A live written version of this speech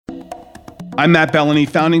I'm Matt Bellany,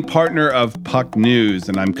 founding partner of Puck News,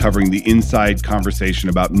 and I'm covering the inside conversation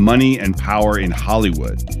about money and power in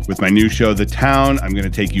Hollywood. With my new show, The Town, I'm going to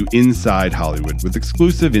take you inside Hollywood with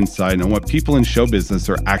exclusive insight on what people in show business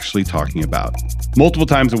are actually talking about. Multiple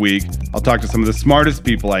times a week, I'll talk to some of the smartest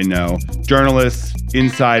people I know, journalists,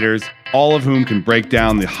 insiders, all of whom can break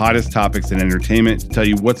down the hottest topics in entertainment to tell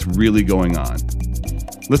you what's really going on.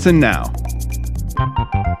 Listen now.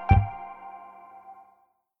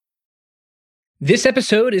 This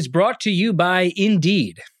episode is brought to you by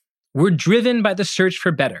Indeed. We're driven by the search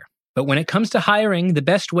for better. But when it comes to hiring, the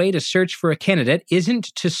best way to search for a candidate isn't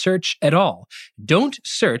to search at all. Don't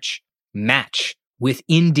search, match with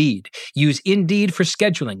Indeed. Use Indeed for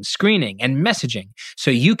scheduling, screening, and messaging so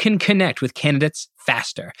you can connect with candidates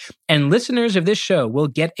faster. And listeners of this show will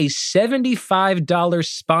get a $75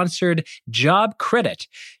 sponsored job credit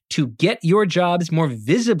to get your jobs more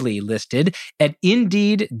visibly listed at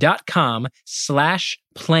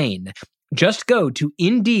Indeed.com/plane. Just go to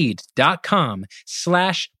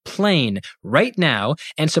Indeed.com/plane right now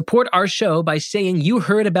and support our show by saying you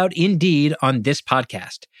heard about Indeed on this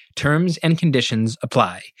podcast. Terms and conditions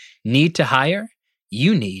apply. Need to hire?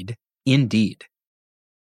 You need Indeed.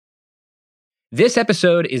 This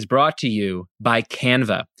episode is brought to you by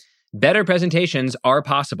Canva. Better presentations are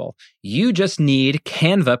possible. You just need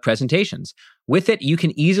Canva presentations. With it, you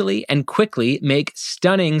can easily and quickly make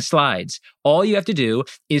stunning slides. All you have to do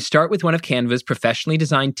is start with one of Canva's professionally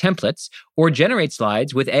designed templates or generate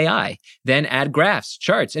slides with AI. Then add graphs,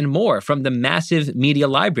 charts, and more from the massive media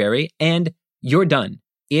library, and you're done.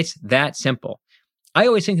 It's that simple. I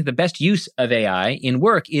always think that the best use of AI in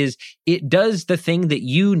work is it does the thing that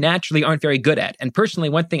you naturally aren't very good at. And personally,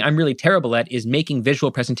 one thing I'm really terrible at is making visual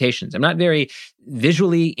presentations. I'm not very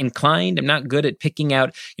visually inclined. I'm not good at picking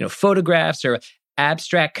out, photographs or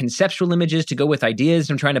abstract conceptual images to go with ideas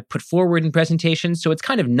I'm trying to put forward in presentations. So it's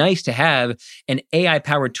kind of nice to have an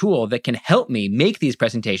AI-powered tool that can help me make these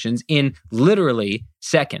presentations in literally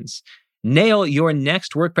seconds. Nail your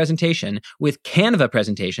next work presentation with Canva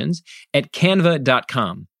presentations at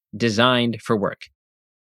canva.com, designed for work.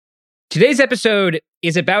 Today's episode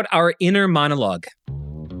is about our inner monologue.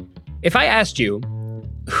 If I asked you,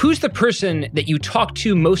 who's the person that you talk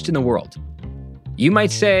to most in the world? You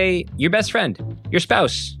might say your best friend, your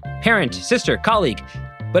spouse, parent, sister, colleague.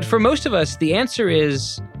 But for most of us, the answer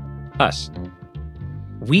is us.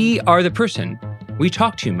 We are the person we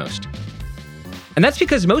talk to most. And that's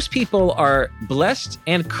because most people are blessed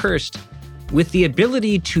and cursed with the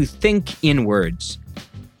ability to think in words.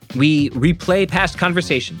 We replay past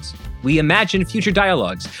conversations. We imagine future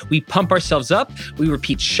dialogues. We pump ourselves up. We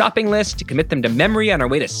repeat shopping lists to commit them to memory on our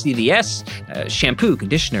way to CVS. Shampoo,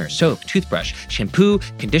 conditioner, soap, toothbrush. Shampoo,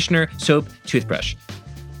 conditioner, soap, toothbrush.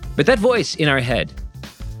 But that voice in our head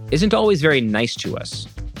isn't always very nice to us.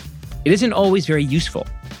 It isn't always very useful.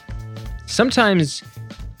 Sometimes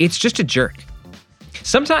it's just a jerk.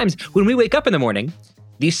 Sometimes when we wake up in the morning,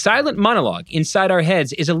 the silent monologue inside our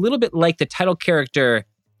heads is a little bit like the title character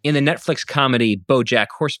in the Netflix comedy BoJack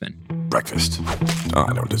Horseman. Breakfast. Oh,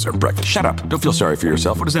 I don't deserve breakfast. Shut up. Don't feel sorry for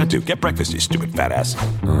yourself. What does that do? Get breakfast, you stupid fat ass.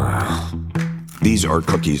 These are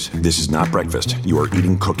cookies. This is not breakfast. You are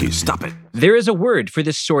eating cookies. Stop it. There is a word for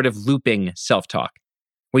this sort of looping self-talk,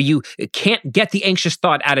 where you can't get the anxious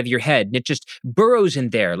thought out of your head, and it just burrows in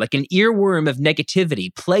there like an earworm of negativity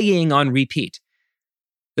playing on repeat.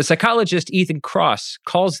 The psychologist Ethan Kross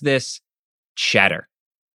calls this chatter.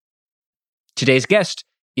 Today's guest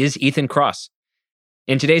is Ethan Kross.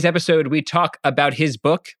 In today's episode, we talk about his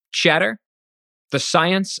book, Chatter, the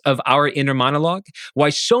science of our inner monologue, why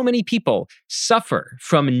so many people suffer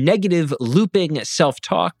from negative looping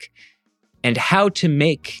self-talk, and how to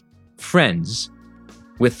make friends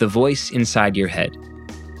with the voice inside your head.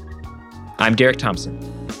 I'm Derek Thompson.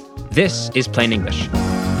 This is Plain English.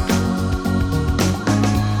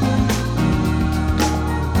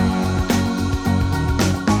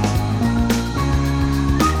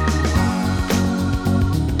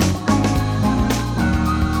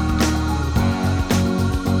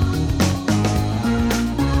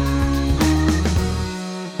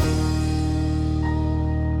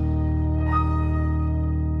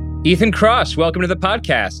 Ethan Kross, welcome to the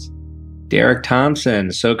podcast. Derek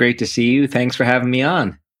Thompson, so great to see you. Thanks for having me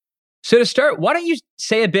on. So to start, why don't you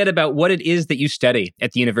say a bit about what it is that you study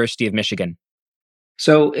at the University of Michigan?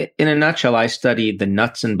 So in a nutshell, I study the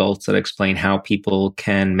nuts and bolts that explain how people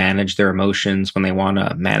can manage their emotions when they want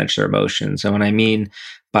to manage their emotions. And what I mean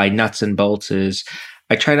by nuts and bolts is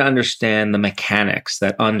I try to understand the mechanics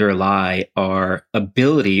that underlie our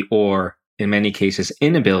ability, or in many cases,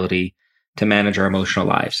 inability, to manage our emotional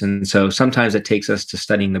lives. And so sometimes it takes us to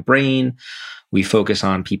studying the brain. We focus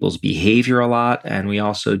on people's behavior a lot, and we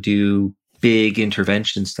also do big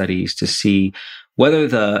intervention studies to see whether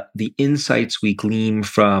the insights we glean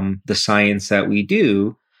from the science that we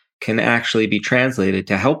do can actually be translated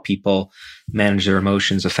to help people manage their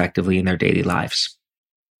emotions effectively in their daily lives.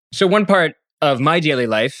 So one part of my daily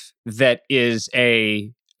life that is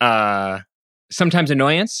a sometimes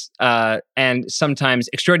annoyance and sometimes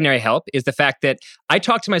extraordinary help is the fact that I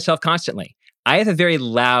talk to myself constantly. I have a very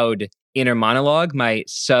loud inner monologue. My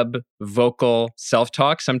sub-vocal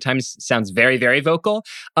self-talk sometimes sounds very, very vocal.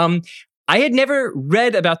 I had never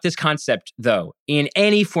read about this concept, though, in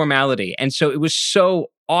any formality. And so it was so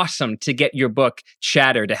awesome to get your book,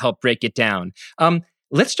 Chatter, to help break it down.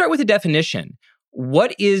 Let's start with a definition.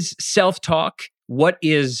 What is self-talk? What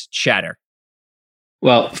is chatter?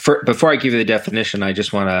 Well, before I give you the definition, I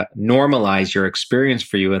just want to normalize your experience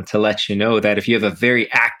for you and to let you know that if you have a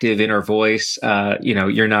very active inner voice,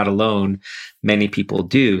 you're not alone. Many people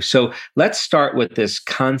do. So let's start with this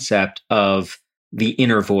concept of the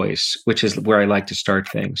inner voice, which is where I like to start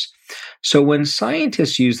things. So when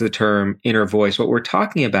scientists use the term inner voice, what we're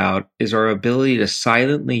talking about is our ability to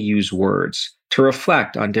silently use words to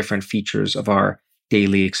reflect on different features of our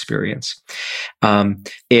daily experience.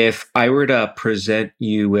 If I were to present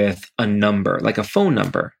you with a number, like a phone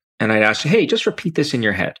number, and I'd ask you, hey, just repeat this in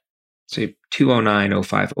your head. So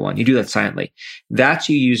 209-0501. You do that silently. That's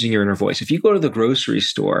you using your inner voice. If you go to the grocery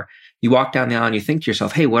store, you walk down the aisle and you think to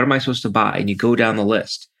yourself, hey, what am I supposed to buy? And you go down the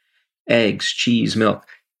list. Eggs, cheese, milk.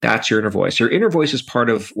 That's your inner voice. Your inner voice is part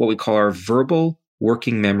of what we call our verbal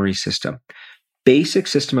working memory system. Basic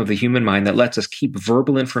system of the human mind that lets us keep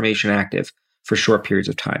verbal information active for short periods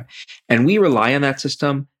of time. And we rely on that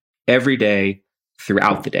system every day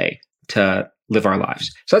throughout the day to live our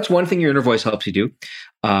lives. So that's one thing your inner voice helps you do.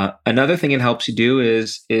 Another thing it helps you do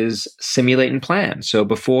is simulate and plan. So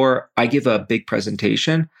before I give a big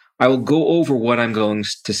presentation, I will go over what I'm going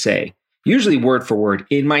to say, usually word for word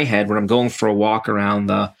in my head when I'm going for a walk around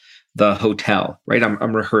the hotel, right?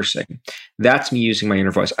 I'm rehearsing. That's me using my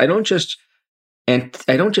inner voice. I don't just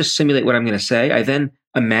simulate what I'm going to say. I then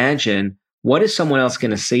imagine what is someone else going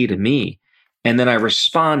to say to me? And then I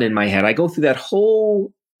respond in my head. I go through that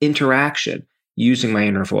whole interaction using my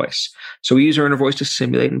inner voice. So we use our inner voice to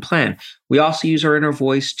simulate and plan. We also use our inner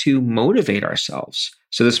voice to motivate ourselves.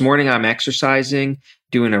 So this morning I'm exercising,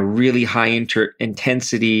 doing a really high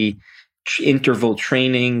intensity interval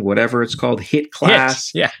training, whatever it's called, HIIT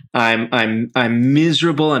class. Yeah. I'm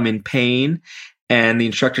miserable. I'm in pain. And the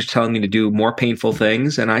instructor's telling me to do more painful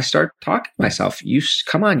things. And I start talking to myself,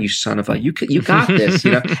 come on, you son of a, you got this,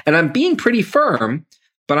 and I'm being pretty firm,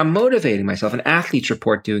 but I'm motivating myself. And athletes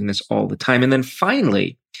report doing this all the time. And then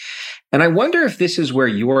finally, and I wonder if this is where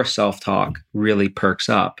your self-talk really perks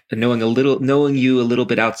up. And knowing you a little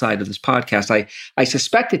bit outside of this podcast, I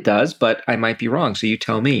suspect it does, but I might be wrong. So you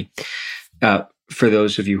tell me. For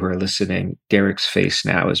those of you who are listening, Derek's face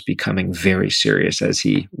now is becoming very serious as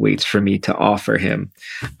he waits for me to offer him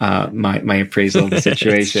my appraisal of the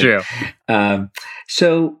situation. It's true.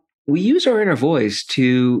 So we use our inner voice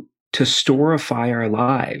to storify our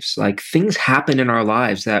lives. Like things happen in our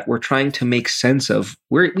lives that we're trying to make sense of.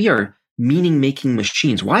 We are meaning-making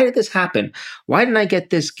machines. Why did this happen? Why didn't I get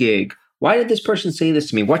this gig? Why did this person say this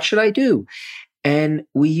to me? What should I do? And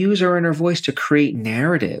we use our inner voice to create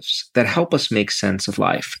narratives that help us make sense of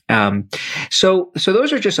life. So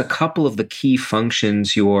those are just a couple of the key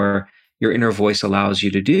functions your inner voice allows you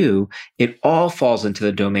to do. It all falls into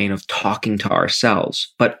the domain of talking to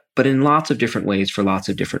ourselves, but in lots of different ways for lots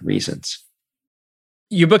of different reasons.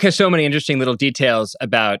 Your book has so many interesting little details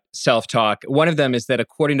about self-talk. One of them is that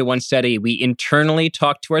according to one study, we internally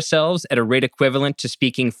talk to ourselves at a rate equivalent to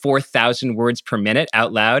speaking 4,000 words per minute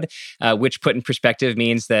out loud, which put in perspective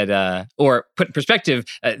means that,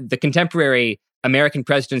 the contemporary American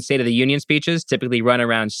president's State of the Union speeches typically run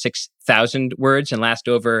around 6,000 words and last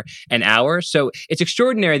over an hour. So it's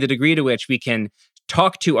extraordinary the degree to which we can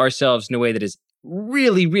talk to ourselves in a way that is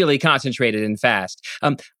really, really concentrated and fast.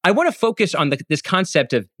 I want to focus on this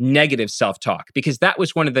concept of negative self-talk because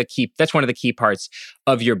that's one of the key parts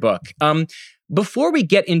of your book. Before we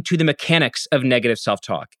get into the mechanics of negative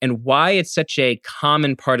self-talk and why it's such a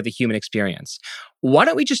common part of the human experience, why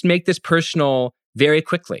don't we just make this personal very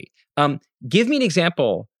quickly? Give me an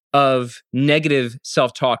example of negative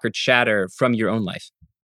self-talk or chatter from your own life.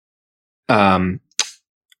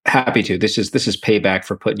 Happy to. This is payback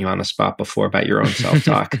for putting you on the spot before about your own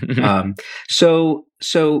self-talk. So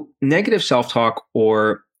negative self-talk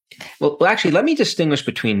or Well, actually, let me distinguish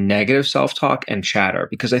between negative self-talk and chatter,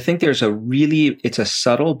 because I think it's a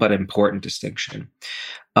subtle but important distinction.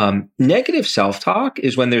 Negative self-talk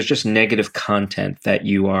is when there's just negative content that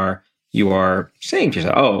you are saying to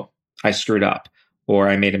yourself, "Oh, I screwed up," or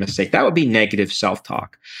 "I made a mistake." That would be negative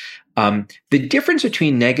self-talk. The difference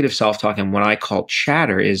between negative self-talk and what I call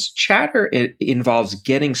chatter is it involves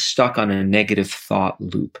getting stuck on a negative thought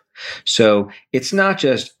loop. So it's not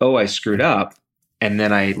just, "Oh, I screwed up," and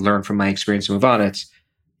then I learn from my experience and move on. It's,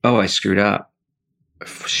 "Oh, I screwed up.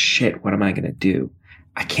 Shit, what am I going to do?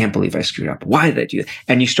 I can't believe I screwed up. Why did I do that?"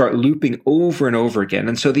 And you start looping over and over again.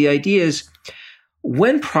 And so the idea is,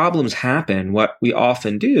 when problems happen, what we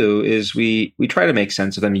often do is we try to make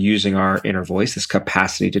sense of them using our inner voice, this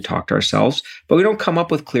capacity to talk to ourselves, but we don't come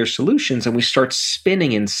up with clear solutions, and we start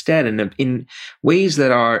spinning instead in ways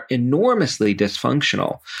that are enormously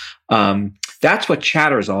dysfunctional. That's what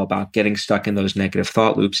chatter is all about, getting stuck in those negative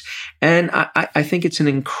thought loops. And I think it's an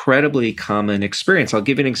incredibly common experience. I'll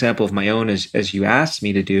give you an example of my own as you asked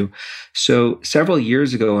me to do. So several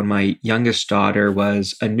years ago, when my youngest daughter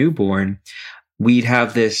was a newborn, we'd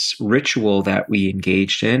have this ritual that we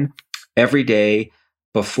engaged in every day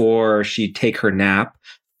before she'd take her nap.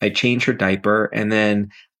 I'd change her diaper, and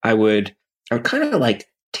then I would kind of like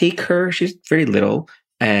take her, she's very little,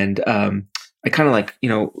 and I kind of like,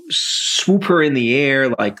 swoop her in the air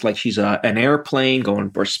like she's an airplane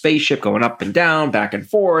or spaceship going up and down, back and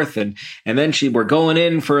forth. And then we're going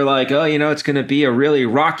in for like, oh, it's going to be a really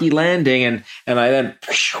rocky landing. And I then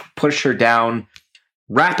push her down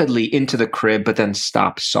rapidly into the crib, but then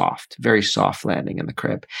stop soft, very soft landing in the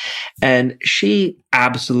crib. And she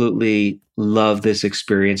absolutely loved this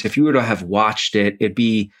experience. If you were to have watched it, it'd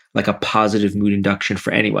be like a positive mood induction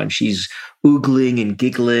for anyone. She's oogling and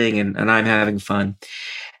giggling, and I'm having fun.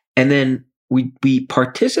 And then we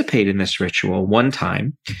participate in this ritual one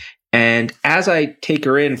time. And as I take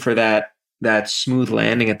her in for that smooth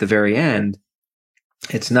landing at the very end,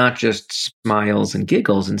 it's not just smiles and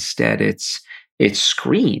giggles. Instead, it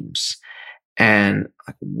screams, and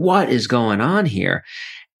like, what is going on here?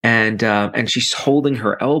 And she's holding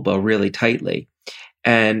her elbow really tightly.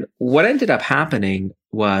 And what ended up happening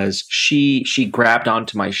was she grabbed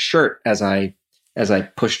onto my shirt as I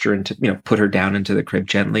pushed her into, put her down into the crib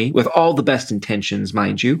gently, with all the best intentions,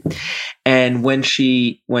 mind you. And when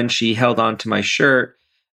she held onto my shirt,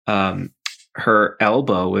 her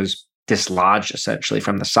elbow was dislodged essentially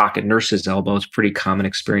from the socket. Nurse's elbow is a pretty common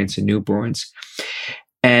experience in newborns.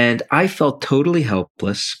 And I felt totally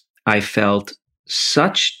helpless. I felt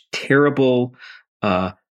such terrible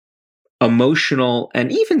emotional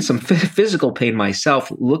and even some physical pain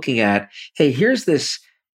myself, looking at, hey, here's this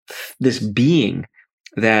being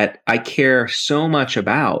that I care so much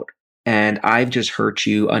about, and I've just hurt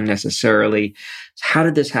you unnecessarily. How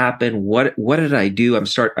did this happen? What did I do? I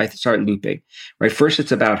start looping, right? First,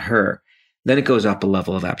 it's about her. Then it goes up a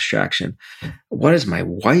level of abstraction. What is my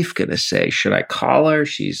wife going to say? Should I call her?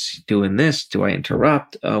 She's doing this. Do I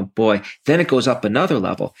interrupt? Oh boy. Then it goes up another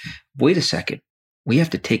level. Wait a second. We have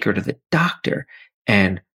to take her to the doctor.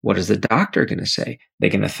 And what is the doctor going to say? They're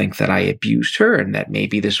going to think that I abused her and that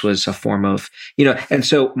maybe this was a form of, and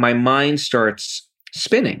so my mind starts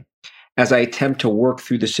spinning as I attempt to work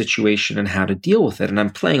through the situation and how to deal with it. And I'm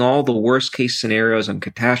playing all the worst case scenarios. I'm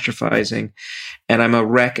catastrophizing, and I'm a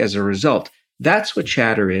wreck as a result. That's what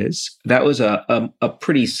chatter is. That was a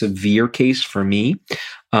pretty severe case for me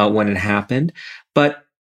when it happened. But,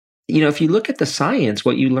 if you look at the science,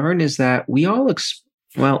 what you learn is that we all,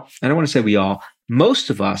 I don't want to say we all, most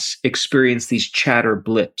of us experience these chatter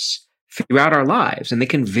blips throughout our lives, and they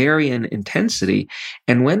can vary in intensity.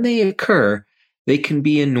 And when they occur, they can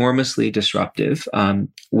be enormously disruptive.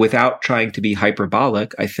 Without trying to be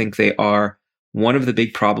hyperbolic, I think they are one of the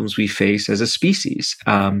big problems we face as a species.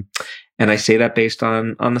 And I say that based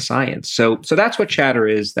on the science. So that's what chatter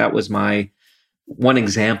is. That was my one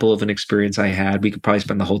example of an experience I had. We could probably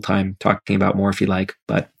spend the whole time talking about more if you like,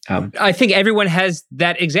 but I think everyone has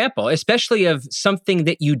that example, especially of something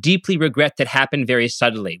that you deeply regret that happened very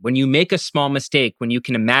subtly. When you make a small mistake, when you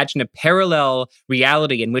can imagine a parallel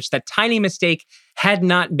reality in which that tiny mistake had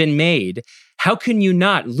not been made, how can you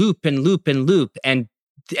not loop and loop and loop and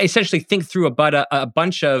essentially think through a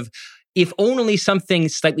bunch of, if only something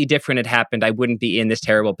slightly different had happened, I wouldn't be in this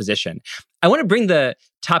terrible position. I want to bring the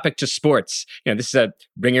topic to sports. This is a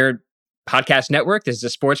Ringer podcast network. This is a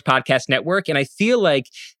sports podcast network. And I feel like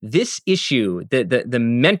this issue, the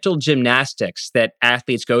mental gymnastics that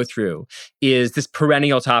athletes go through, is this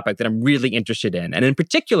perennial topic that I'm really interested in. And in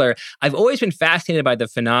particular, I've always been fascinated by the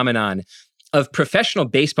phenomenon of professional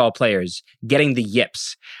baseball players getting the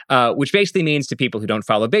yips, which basically means to people who don't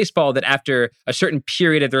follow baseball that after a certain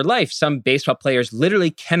period of their life, some baseball players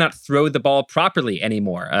literally cannot throw the ball properly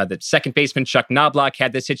anymore. The second baseman Chuck Knobloch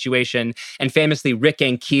had this situation, and famously Rick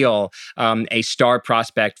Ankiel, a star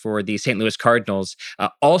prospect for the St. Louis Cardinals,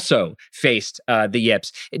 also faced the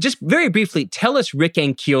yips. Just very briefly, tell us Rick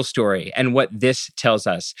Ankiel's story and what this tells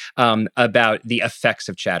us about the effects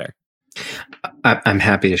of chatter. I'm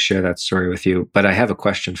happy to share that story with you, but I have a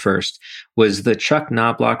question first. Was the Chuck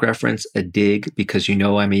Knobloch reference a dig because you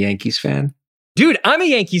know I'm a Yankees fan? Dude, I'm a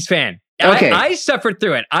Yankees fan. Okay. I suffered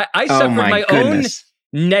through it. I suffered my goodness.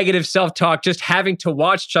 own negative self-talk just having to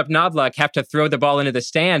watch Chuck Knobloch have to throw the ball into the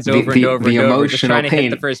stands over and over, just trying to hit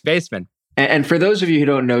the first baseman. And for those of you who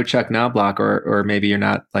don't know Chuck Knobloch, or maybe you're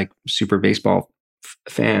not like super baseball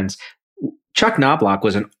fans, Chuck Knobloch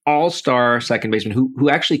was an all-star second baseman who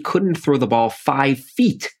actually couldn't throw the ball 5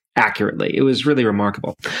 feet accurately. It was really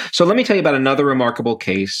remarkable. So let me tell you about another remarkable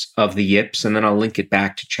case of the yips, and then I'll link it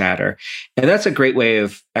back to chatter. And that's a great way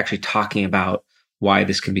of actually talking about why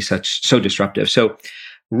this can be so disruptive. So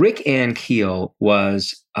Rick Ankiel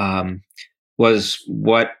was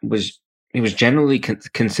generally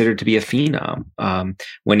considered to be a phenom.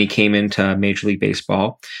 When he came into Major League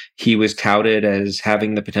Baseball, he was touted as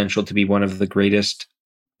having the potential to be one of the greatest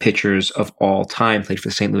pitchers of all time, played for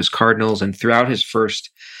the St. Louis Cardinals. And throughout his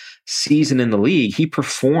first season in the league, he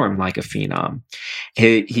performed like a phenom.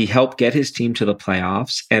 He helped get his team to the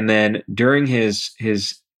playoffs. And then during his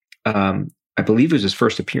I believe it was his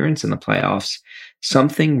first appearance in the playoffs,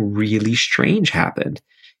 something really strange happened.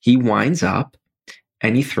 He winds up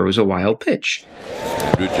and he throws a wild pitch.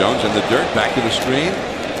 Andrew Jones in the dirt, back to the screen,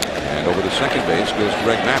 and over to second base goes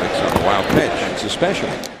Greg Maddux on a wild pitch. It's a special.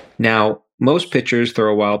 Now, most pitchers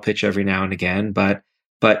throw a wild pitch every now and again, but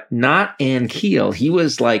not Ankiel. He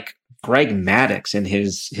was like Greg Maddux in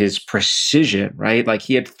his precision, right? Like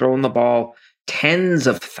he had thrown the ball tens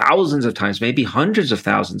of thousands of times, maybe hundreds of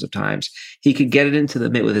thousands of times. He could get it into the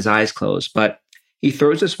mitt with his eyes closed, but he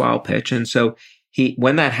throws this wild pitch, and so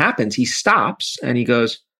when that happens, he stops and he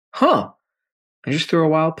goes, I just threw a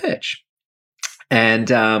wild pitch.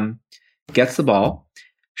 And gets the ball,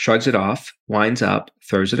 shrugs it off, winds up,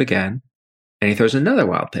 throws it again, and he throws another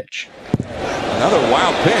wild pitch. Another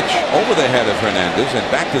wild pitch over the head of Hernandez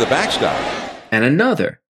and back to the backstop. And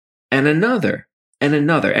another, and another, and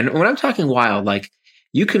another. And when I'm talking wild, like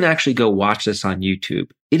you can actually go watch this on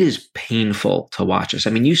YouTube. It is painful to watch this. I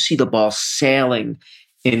mean, you see the ball sailing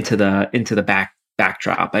into the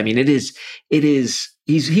backdrop. I mean, he's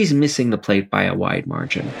missing the plate by a wide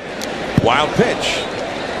margin. Wild pitch.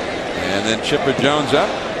 And then Chipper Jones up.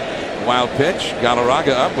 Wild pitch. Galarraga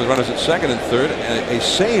up with runners at second and third. And a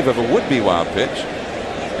save of a would-be wild pitch.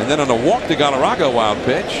 And then on a walk to Galarraga, wild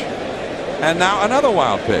pitch. And now another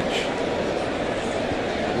wild pitch.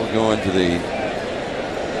 We'll go into the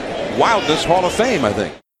Wildness Hall of Fame, I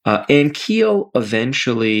think. Ankiel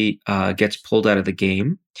eventually gets pulled out of the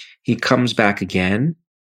game. He comes back again,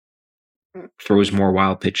 throws more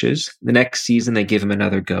wild pitches. The next season, they give him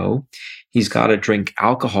another go. He's got to drink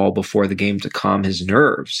alcohol before the game to calm his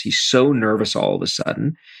nerves. He's so nervous all of a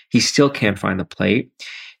sudden. He still can't find the plate.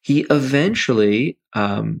 He eventually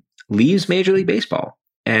leaves Major League Baseball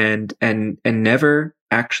and never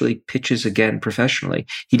actually pitches again professionally.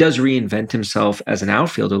 He does reinvent himself as an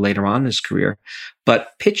outfielder later on in his career, but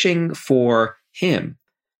pitching for him,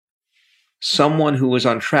 someone who was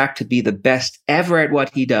on track to be the best ever at what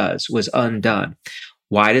he does, was undone.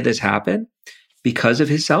 Why did this happen? Because of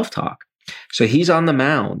his self-talk. So he's on the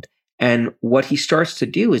mound, and what he starts to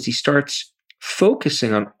do is he starts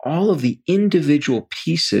focusing on all of the individual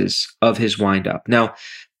pieces of his windup. Now,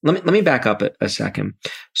 let me back up a second.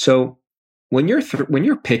 So when you're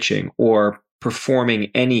pitching or performing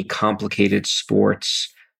any complicated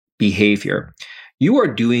sports behavior, you are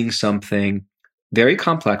doing something very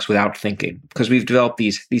complex without thinking, because we've developed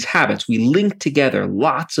these habits. We link together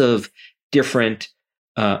lots of different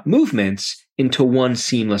movements into one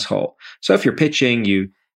seamless whole. So if you're pitching,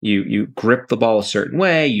 you grip the ball a certain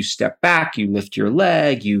way, you step back, you lift your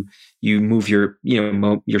leg, you move your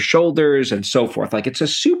shoulders and so forth. Like it's a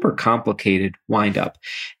super complicated windup.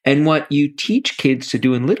 And what you teach kids to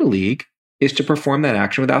do in Little League is to perform that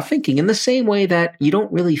action without thinking, in the same way that you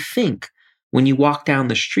don't really think when you walk down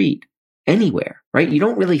the street anywhere, right? You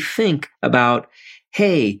don't really think about,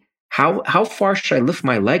 hey, how far should I lift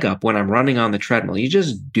my leg up when I'm running on the treadmill? You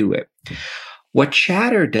just do it. What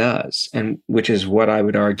chatter does, and which is what I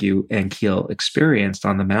would argue Ankiel experienced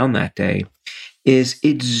on the mound that day, is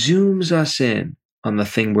it zooms us in on the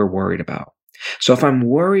thing we're worried about. So if I'm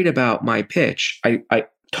worried about my pitch, I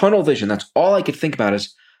tunnel vision. That's all I could think about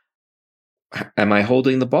is, am I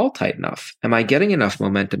holding the ball tight enough? Am I getting enough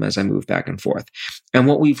momentum as I move back and forth? And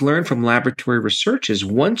what we've learned from laboratory research is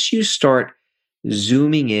once you start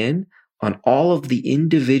zooming in on all of the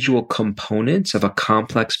individual components of a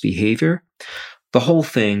complex behavior, the whole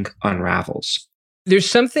thing unravels. There's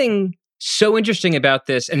something so interesting about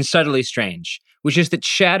this and subtly strange, which is that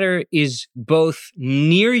chatter is both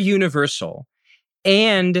near universal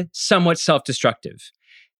and somewhat self-destructive.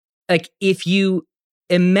 Like if you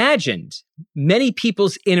imagined many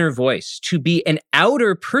people's inner voice to be an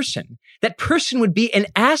outer person, that person would be an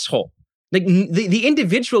asshole. Like the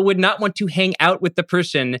individual would not want to hang out with the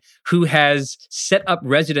person who has set up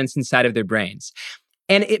residence inside of their brains.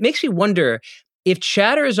 And it makes me wonder, if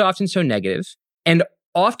chatter is often so negative and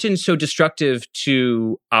often so destructive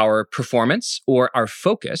to our performance or our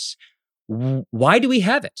focus, why do we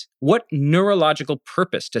have it? What neurological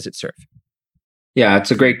purpose does it serve? Yeah,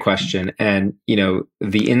 it's a great question. And,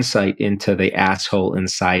 the insight into the asshole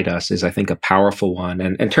inside us is, I think, a powerful one.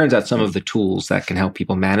 And turns out some of the tools that can help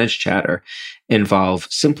people manage chatter involve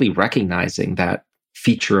simply recognizing that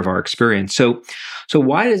feature of our experience. So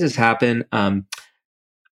why does this happen?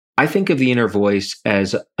 I think of the inner voice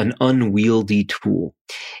as an unwieldy tool.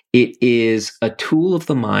 It is a tool of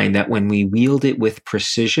the mind that when we wield it with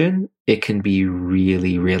precision, it can be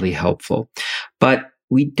really, really helpful. But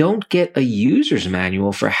we don't get a user's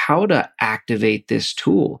manual for how to activate this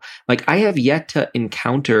tool. Like, I have yet to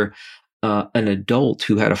encounter an adult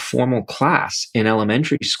who had a formal class in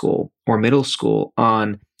elementary school or middle school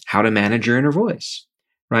on how to manage your inner voice,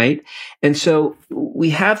 right? And so we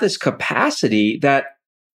have this capacity that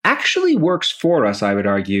actually works for us, I would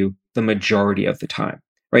argue, the majority of the time,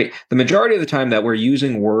 right? The majority of the time that we're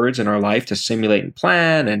using words in our life to simulate and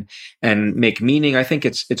plan and make meaning, I think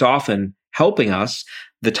it's often helping us.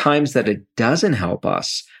 The times that it doesn't help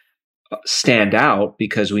us stand out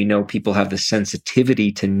because we know people have the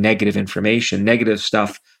sensitivity to negative information. Negative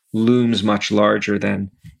stuff looms much larger than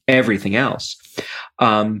everything else.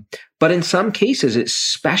 But in some cases,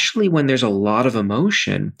 especially when there's a lot of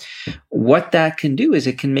emotion, what that can do is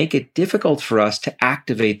it can make it difficult for us to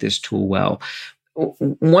activate this tool well.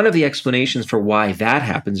 One of the explanations for why that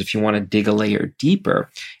happens, if you want to dig a layer deeper,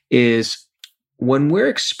 is when we're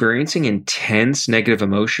experiencing intense negative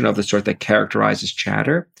emotion of the sort that characterizes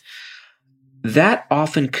chatter, that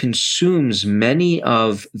often consumes many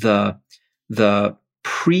of the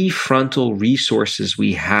prefrontal resources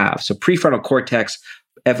we have. So prefrontal cortex,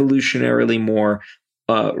 evolutionarily more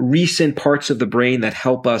recent parts of the brain that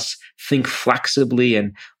help us think flexibly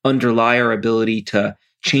and underlie our ability to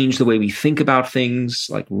change the way we think about things,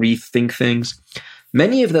 like rethink things.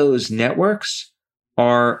 Many of those networks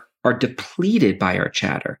are depleted by our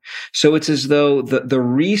chatter. So it's as though the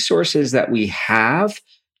resources that we have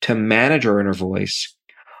to manage our inner voice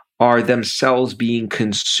are themselves being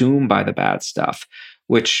consumed by the bad stuff,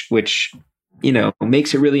 which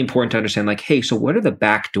makes it really important to understand, like, hey, so what are the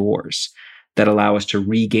back doors that allow us to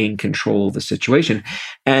regain control of the situation?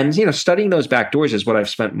 And, studying those back doors is what I've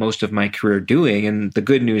spent most of my career doing. And the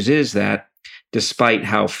good news is that despite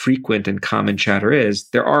how frequent and common chatter is,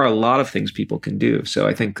 there are a lot of things people can do. So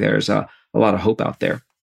I think there's a lot of hope out there.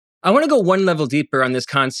 I want to go one level deeper on this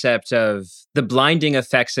concept of the blinding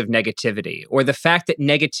effects of negativity, or the fact that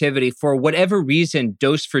negativity, for whatever reason,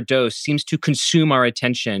 dose for dose, seems to consume our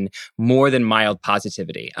attention more than mild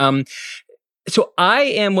positivity. So I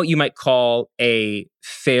am what you might call a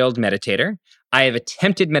failed meditator. I have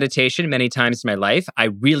attempted meditation many times in my life. I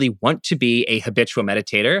really want to be a habitual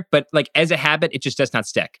meditator, but as a habit, it just does not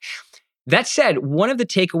stick. That said, one of the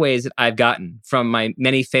takeaways that I've gotten from my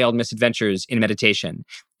many failed misadventures in meditation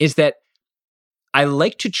is that I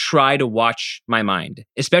like to try to watch my mind,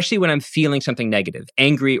 especially when I'm feeling something negative,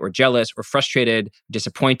 angry or jealous or frustrated,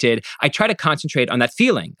 disappointed. I try to concentrate on that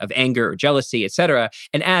feeling of anger or jealousy, etc.,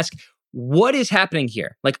 and ask, what is happening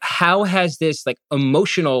here? How has this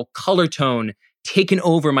emotional color tone taken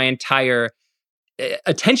over my entire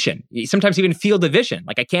attention? Sometimes even field of vision.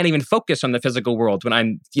 I can't even focus on the physical world when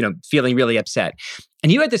I'm, feeling really upset.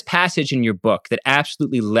 And you had this passage in your book that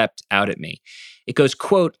absolutely leapt out at me. It goes,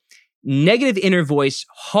 quote, "Negative inner voice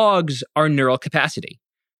hogs our neural capacity.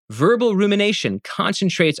 Verbal rumination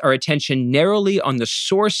concentrates our attention narrowly on the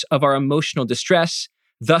source of our emotional distress,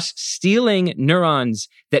 thus stealing neurons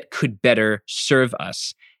that could better serve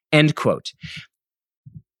us." End quote.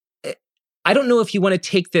 I don't know if you want to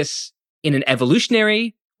take this in an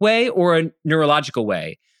evolutionary way or a neurological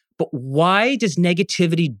way, but why does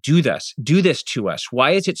negativity do this to us?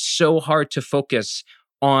 Why is it so hard to focus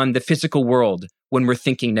on the physical world when we're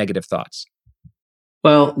thinking negative thoughts?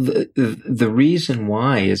 Well, the reason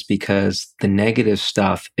why is because the negative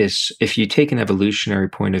stuff is, if you take an evolutionary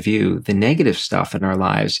point of view, the negative stuff in our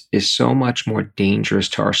lives is so much more dangerous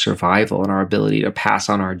to our survival and our ability to pass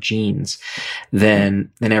on our genes than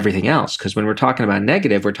everything else. Because when we're talking about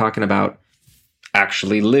negative, we're talking about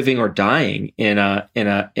actually living or dying in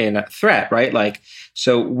a threat, right? Like,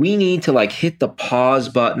 so we need to like hit the pause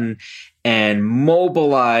button and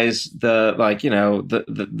mobilize the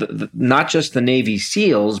not just the Navy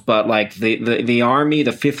SEALs, but like the Army,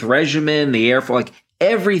 the 5th Regiment, the Air Force, like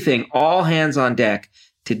everything, all hands on deck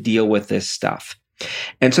to deal with this stuff.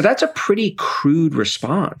 And so that's a pretty crude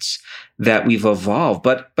response that we've evolved,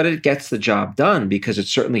 but it gets the job done because it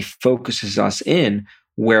certainly focuses us in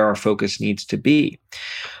where our focus needs to be.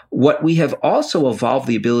 What we have also evolved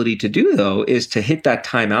the ability to do, though, is to hit that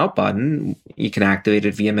timeout button. You can activate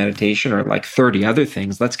it via meditation or like 30 other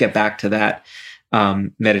things. Let's get back to that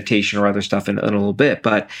meditation or other stuff in a little bit.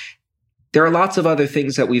 But there are lots of other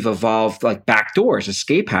things that we've evolved, like backdoors,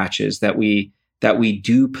 escape hatches that we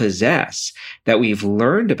do possess, that we've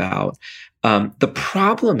learned about. The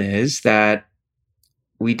problem is that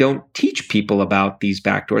we don't teach people about these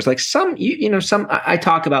backdoors. Like I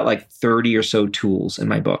talk about like 30 or so tools in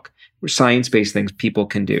my book, science-based things people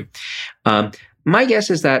can do. My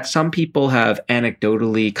guess is that some people have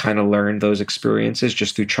anecdotally kind of learned those experiences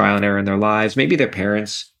just through trial and error in their lives. Maybe their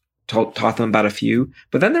parents taught them about a few,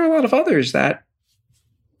 but then there are a lot of others that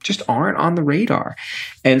just aren't on the radar.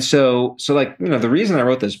 And so like, the reason I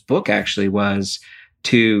wrote this book actually was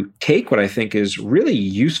to take what I think is really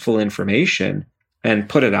useful information and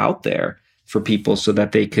put it out there for people so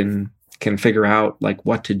that they can figure out like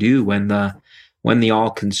what to do when the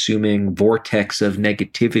all-consuming vortex of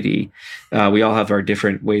negativity, we all have our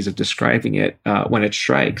different ways of describing it, when it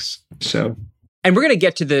strikes. So, and we're going to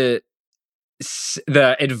get to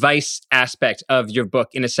the advice aspect of your book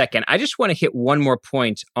in a second. I just want to hit one more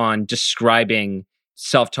point on describing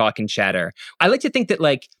self-talk and chatter. I like to think that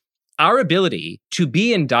like our ability to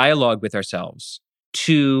be in dialogue with ourselves,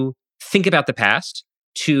 to think about the past,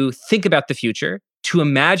 to think about the future, to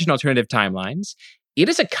imagine alternative timelines, it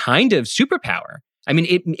is a kind of superpower. I mean,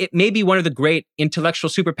 it may be one of the great intellectual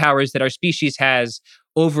superpowers that our species has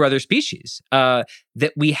over other species, that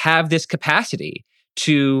we have this capacity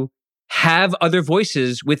to have other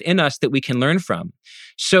voices within us that we can learn from.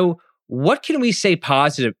 So what can we say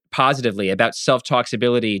positively about self-talk's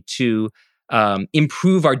ability to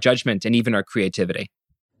improve our judgment and even our creativity?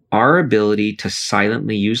 Our ability to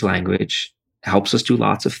silently use language helps us do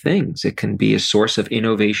lots of things. It can be a source of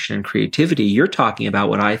innovation and creativity. You're talking about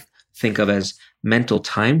what I think of as mental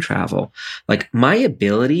time travel. Like my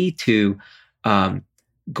ability to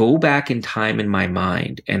go back in time in my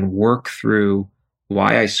mind and work through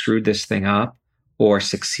why I screwed this thing up or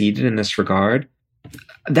succeeded in this regard.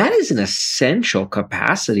 That is an essential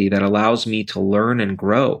capacity that allows me to learn and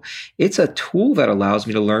grow. It's a tool that allows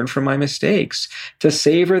me to learn from my mistakes, to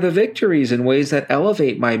savor the victories in ways that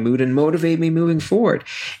elevate my mood and motivate me moving forward.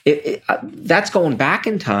 That's going back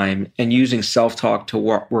in time and using self-talk to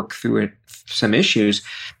work through some issues.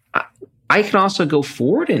 I can also go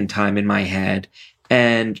forward in time in my head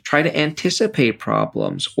and try to anticipate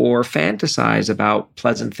problems or fantasize about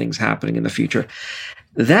pleasant things happening in the future.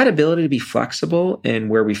 That ability to be flexible in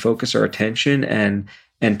where we focus our attention and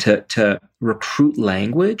to recruit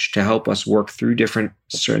language to help us work through different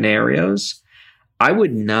scenarios, I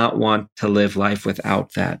would not want to live life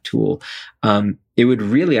without that tool. It would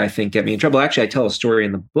really, I think, get me in trouble. Actually, I tell a story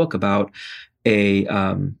in the book about a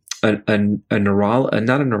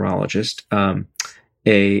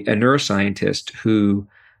neuroscientist who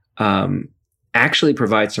actually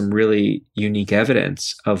provides some really unique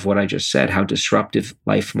evidence of what I just said, how disruptive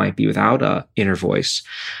life might be without a inner voice.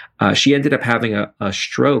 She ended up having a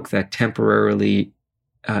stroke that temporarily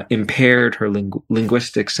impaired her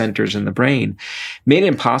linguistic centers in the brain, made it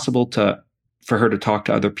impossible for her to talk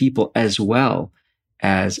to other people, as well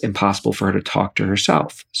as impossible for her to talk to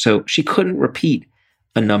herself. So she couldn't repeat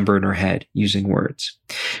a number in her head using words.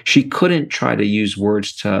 She couldn't try to use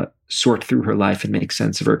words to sort through her life and make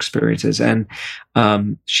sense of her experiences. And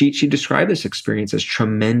she described this experience as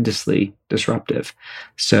tremendously disruptive.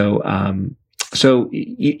 So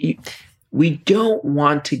we don't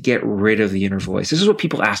want to get rid of the inner voice. This is what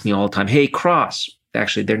people ask me all the time. Hey, Cross.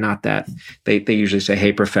 Actually, they're not that. They usually say,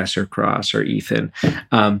 hey, Professor Cross or Ethan.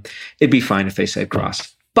 It'd be fine if they said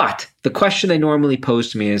Cross. But the question they normally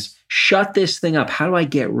pose to me is, shut this thing up. How do I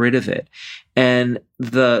get rid of it? And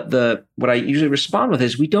what I usually respond with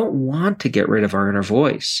is, we don't want to get rid of our inner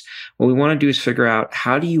voice. What we want to do is figure out,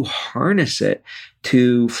 how do you harness it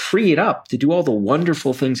to free it up, to do all the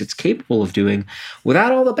wonderful things it's capable of doing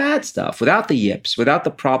without all the bad stuff, without the yips, without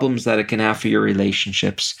the problems that it can have for your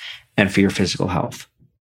relationships and for your physical health.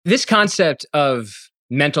 This concept of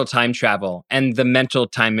mental time travel and the mental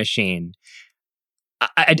time machine,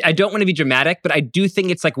 I don't want to be dramatic, but I do think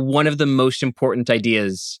it's like one of the most important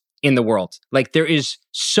ideas in the world. Like, there is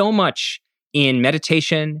so much in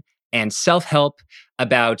meditation and self-help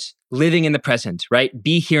about living in the present, right?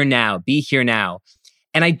 Be here now, be here now.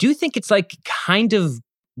 And I do think it's like kind of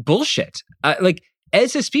bullshit. Like,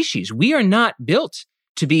 as a species, we are not built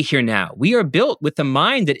to be here now. We are built with a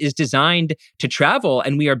mind that is designed to travel,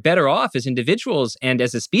 and we are better off as individuals and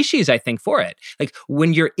as a species, I think, for it. Like,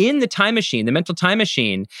 when you're in the time machine, the mental time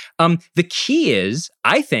machine, the key is,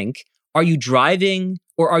 I think, are you driving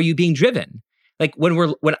or are you being driven? Like,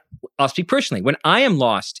 when I'll speak personally, when I am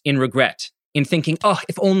lost in regret, in thinking, oh,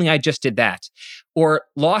 if only I just did that, or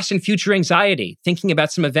lost in future anxiety, thinking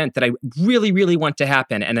about some event that I really, really want to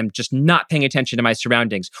happen, and I'm just not paying attention to my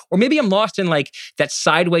surroundings. Or maybe I'm lost in like that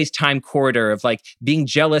sideways time corridor of like being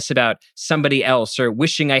jealous about somebody else or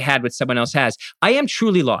wishing I had what someone else has. I am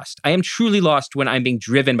truly lost. I am truly lost when I'm being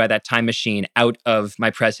driven by that time machine out of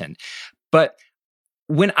my present. But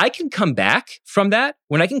when I can come back from that,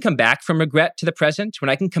 when I can come back from regret to the present, when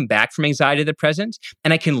I can come back from anxiety to the present,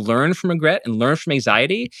 and I can learn from regret and learn from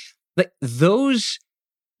anxiety, like, those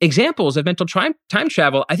examples of mental time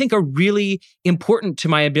travel, I think, are really important to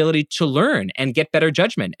my ability to learn and get better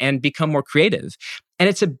judgment and become more creative. And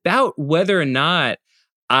it's about whether or not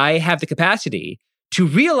I have the capacity to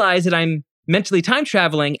realize that I'm mentally time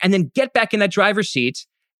traveling and then get back in that driver's seat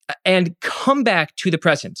and come back to the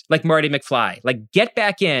present, like Marty McFly, like get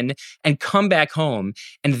back in and come back home.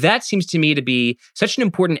 And that seems to me to be such an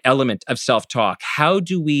important element of self-talk. How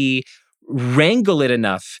do we wrangle it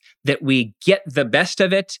enough that we get the best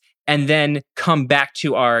of it and then come back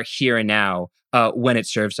to our here and now when it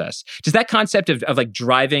serves us? Does that concept of like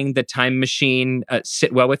driving the time machine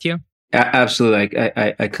sit well with you? Absolutely.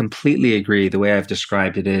 I completely agree. The way I've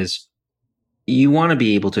described it is, you want to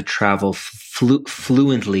be able to travel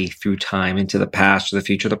fluently through time into the past or the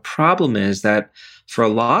future. The problem is that for a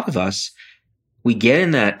lot of us, we get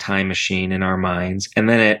in that time machine in our minds, and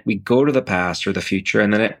then we go to the past or the future,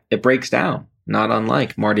 and then it breaks down. Not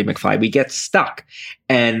unlike Marty McFly, we get stuck,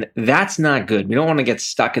 and that's not good. We don't want to get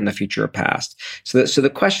stuck in the future or past. So the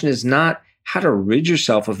question is not how to rid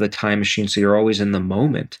yourself of the time machine so you're always in the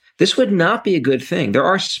moment. This would not be a good thing. There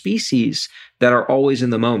are species that are always in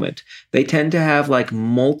the moment. They tend to have like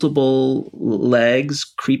multiple legs,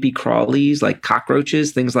 creepy crawlies, like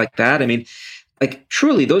cockroaches, things like that. I mean, like,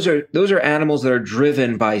 truly, those are animals that are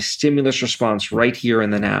driven by stimulus response right here in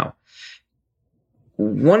the now.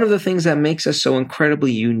 One of the things that makes us so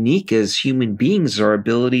incredibly unique as human beings is our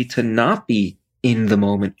ability to not be in the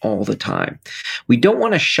moment all the time. We don't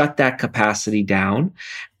want to shut that capacity down.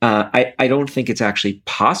 I don't think it's actually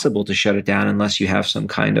possible to shut it down unless you have some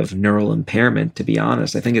kind of neural impairment, to be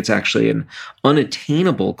honest. I think it's actually an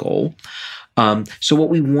unattainable goal. So what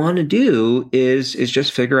we want to do is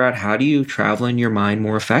just figure out, how do you travel in your mind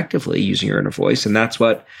more effectively using your inner voice? And that's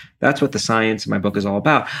what the science in my book is all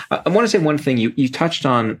about. I want to say one thing. You touched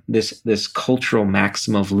on this cultural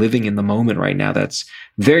maxim of living in the moment right now that's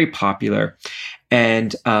very popular.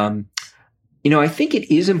 And, I think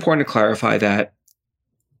it is important to clarify that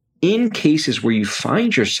in cases where you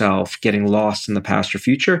find yourself getting lost in the past or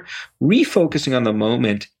future, refocusing on the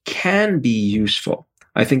moment can be useful.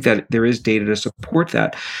 I think that there is data to support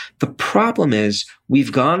that. The problem is,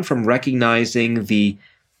 we've gone from recognizing the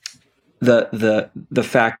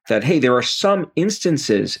fact that, hey, there are some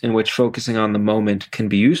instances in which focusing on the moment can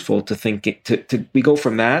be useful, to we go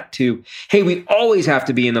from that to, hey, we always have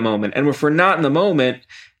to be in the moment. And if we're not in the moment,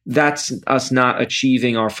 that's us not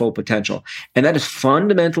achieving our full potential. And that is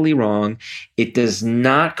fundamentally wrong. It does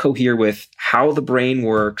not cohere with how the brain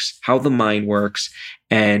works, how the mind works,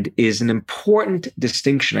 and is an important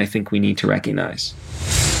distinction I think we need to recognize.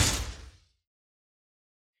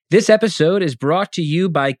 This episode is brought to you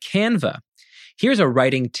by Canva. Here's a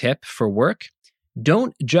writing tip for work.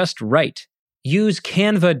 Don't just write. Use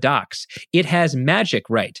Canva Docs. It has Magic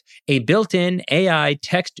Write, a built-in AI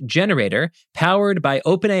text generator powered by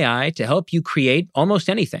OpenAI to help you create almost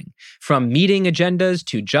anything, from meeting agendas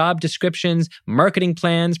to job descriptions, marketing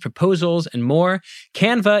plans, proposals, and more.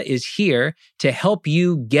 Canva is here to help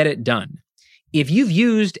you get it done. If you've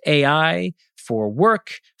used AI for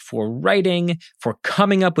work, for writing, for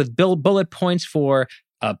coming up with bullet points for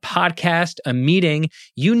a podcast, a meeting,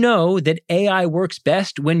 you know that AI works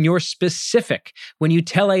best when you're specific, when you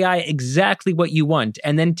tell AI exactly what you want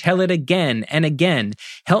and then tell it again and again.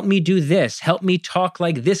 Help me do this. Help me talk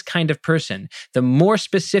like this kind of person. The more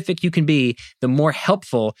specific you can be, the more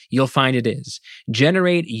helpful you'll find it is.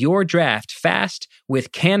 Generate your draft fast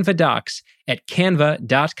with Canva Docs at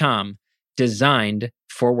canva.com, designed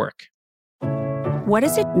for work. What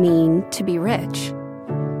does it mean to be rich?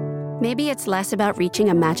 Maybe it's less about reaching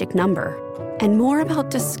a magic number and more about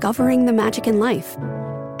discovering the magic in life.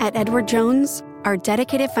 At Edward Jones, our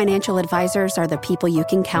dedicated financial advisors are the people you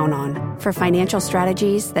can count on for financial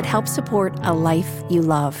strategies that help support a life you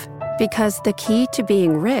love. Because the key to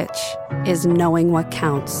being rich is knowing what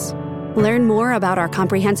counts. Learn more about our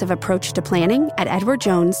comprehensive approach to planning at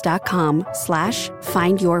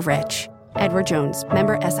edwardjones.com/findyourrich. Edward Jones,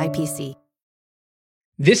 member SIPC.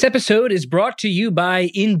 This episode is brought to you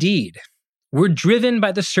by Indeed. We're driven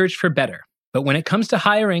by the search for better. But when it comes to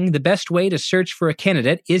hiring, the best way to search for a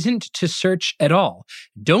candidate isn't to search at all.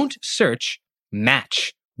 Don't search,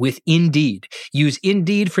 match with Indeed. Use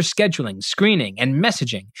Indeed for scheduling, screening, and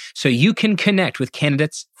messaging so you can connect with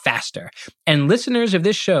candidates faster. And listeners of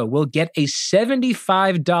this show will get a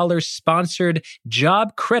 $75 sponsored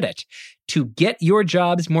job credit to get your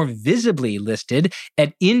jobs more visibly listed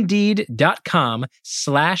at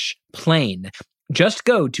Indeed.com/plane. Just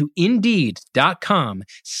go to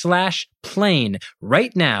Indeed.com/plane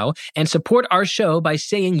right now and support our show by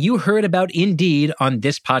saying you heard about Indeed on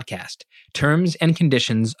this podcast. Terms and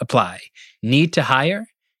conditions apply. Need to hire?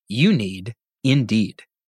 You need Indeed.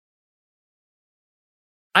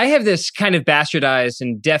 I have this kind of bastardized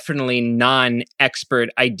and definitely non-expert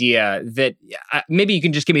idea that maybe you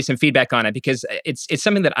can just give me some feedback on it, because it's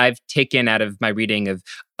something that I've taken out of my reading of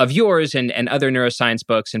yours and other neuroscience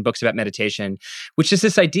books and books about meditation, which is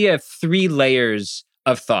this idea of 3 layers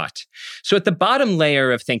of thought. So at the bottom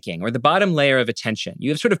layer of thinking, or the bottom layer of attention, you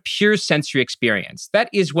have sort of pure sensory experience. That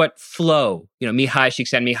is what flow, Mihai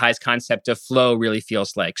Csikszentmihalyi's concept of flow really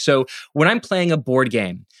feels like. So when I'm playing a board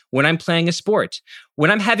game, when I'm playing a sport, when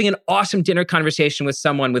I'm having an awesome dinner conversation with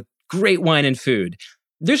someone with great wine and food,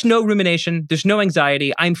 there's no rumination, there's no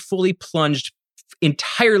anxiety. I'm fully plunged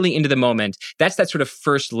entirely into the moment. That's that sort of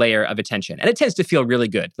first layer of attention. And it tends to feel really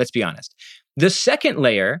good, let's be honest. The second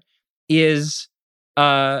layer is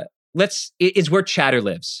where chatter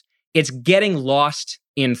lives. It's getting lost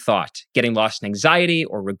in thought, getting lost in anxiety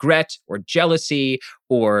or regret or jealousy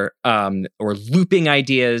or looping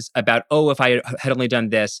ideas about, if I had only done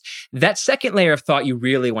this. That second layer of thought you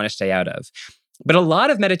really want to stay out of. But a lot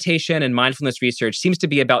of meditation and mindfulness research seems to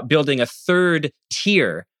be about building a third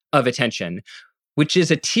tier of attention, which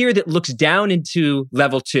is a tier that looks down into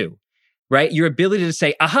level 2, right? Your ability to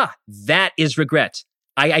say, aha, that is regret.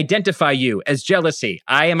 I identify you as jealousy.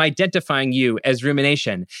 I am identifying you as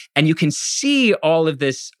rumination. And you can see all of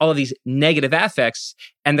these negative affects,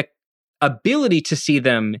 and the ability to see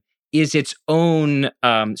them is its own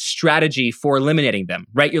strategy for eliminating them,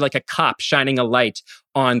 right? You're like a cop shining a light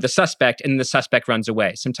on the suspect, and the suspect runs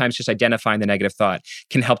away. Sometimes just identifying the negative thought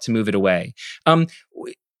can help to move it away.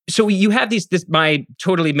 So you have this my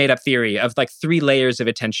totally made up theory of like 3 layers of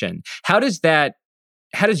attention. How does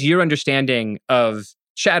your understanding of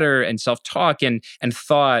chatter and self-talk and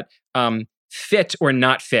thought fit or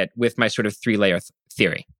not fit with my sort of 3-layer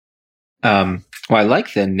theory? Well, I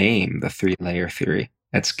like the name, the 3-layer theory.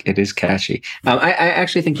 It is catchy. I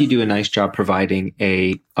actually think you do a nice job providing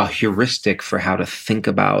a heuristic for how to think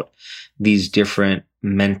about these different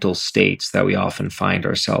mental states that we often find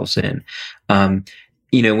ourselves in.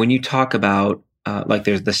 When you talk about like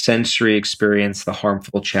there's the sensory experience, the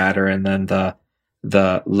harmful chatter, and then the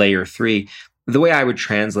layer 3. The way I would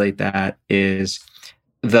translate that is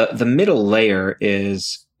the middle layer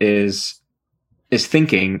is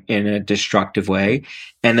thinking in a destructive way,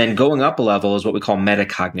 and then going up a level is what we call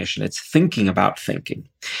metacognition. It's thinking about thinking,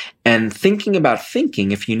 and thinking about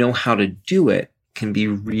thinking, if you know how to do it, can be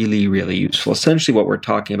really, really useful. Essentially, what we're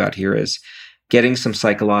talking about here is getting some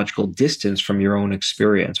psychological distance from your own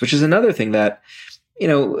experience, which is another thing that,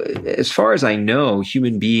 as far as I know,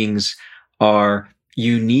 human beings are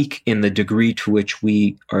unique in the degree to which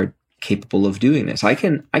we are capable of doing this. I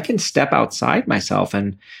can step outside myself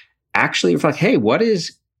and actually reflect, hey, what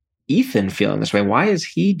is Ethan feeling this way? Why is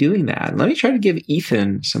he doing that? And let me try to give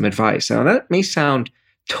Ethan some advice. Now, that may sound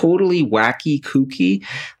totally wacky, kooky,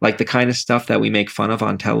 like the kind of stuff that we make fun of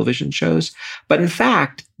on television shows. But in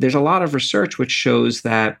fact, there's a lot of research which shows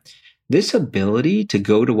that this ability to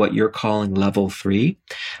go to what you're calling level 3,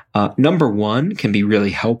 number 1, can be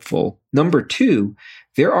really helpful Number two,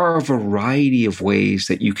 there are a variety of ways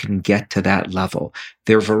that you can get to that level.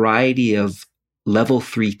 There are a variety of level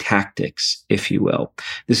 3 tactics, if you will.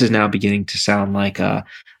 This is now beginning to sound like an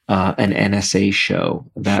NSA show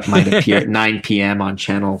that might appear at 9 p.m. on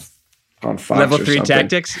Fox. Level 3 something.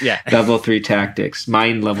 tactics? Yeah. Level 3 tactics.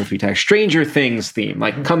 Mind level 3 tactics. Stranger Things theme,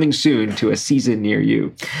 like coming soon to a season near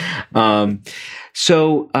you.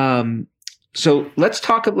 So let's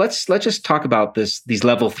just talk about these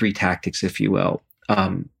level 3 tactics, if you will.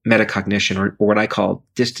 Metacognition, or what I call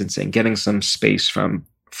distancing, getting some space from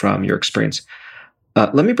your experience.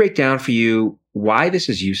 Let me break down for you why this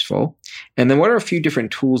is useful, and then what are a few different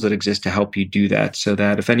tools that exist to help you do that, so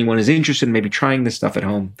that if anyone is interested in maybe trying this stuff at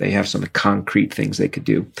home, they have some concrete things they could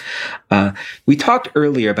do. We talked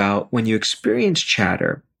earlier about when you experience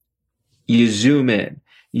chatter, you zoom in.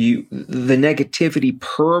 The negativity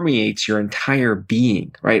permeates your entire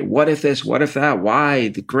being, right? What if this? What if that? Why?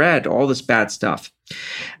 The dread, all this bad stuff.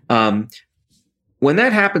 When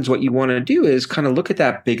that happens, what you want to do is kind of look at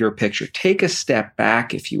that bigger picture, take a step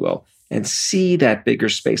back, if you will, and see that bigger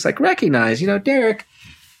space. Like recognize, Derek,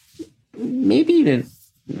 maybe you didn't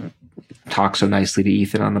talk so nicely to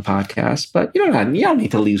Ethan on the podcast, but you don't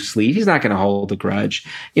need to lose sleep. He's not going to hold a grudge.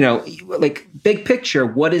 Like big picture,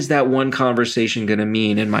 what is that one conversation going to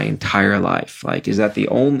mean in my entire life? Like, is that the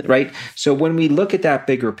only, right? So when we look at that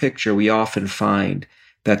bigger picture, we often find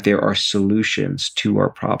that there are solutions to our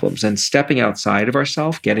problems, and stepping outside of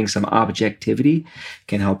ourselves, getting some objectivity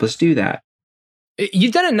can help us do that.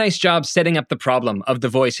 You've done a nice job setting up the problem of the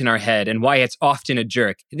voice in our head and why it's often a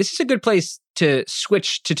jerk. This is a good place to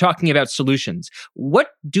switch to talking about solutions.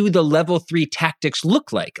 What do the level 3 tactics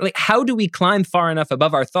look like? Like, how do we climb far enough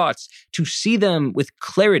above our thoughts to see them with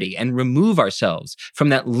clarity and remove ourselves from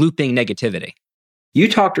that looping negativity? You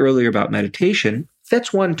talked earlier about meditation.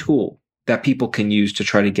 That's one tool that people can use to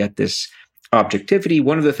try to get this objectivity.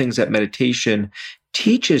 One of the things that meditation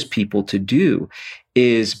teaches people to do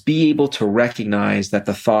is be able to recognize that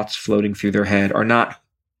the thoughts floating through their head are not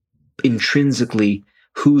intrinsically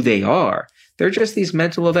who they are. They're just these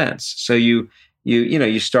mental events. So you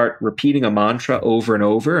start repeating a mantra over and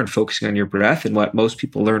over and focusing on your breath. And what most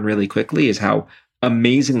people learn really quickly is how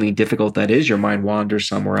amazingly difficult that is. Your mind wanders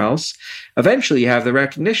somewhere else. Eventually you have the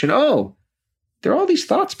recognition, oh, there are all these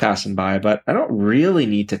thoughts passing by, but I don't really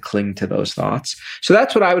need to cling to those thoughts. So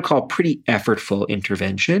that's what I would call pretty effortful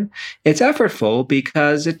intervention. It's effortful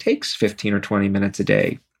because it takes 15 or 20 minutes a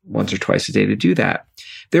day, once or twice a day, to do that.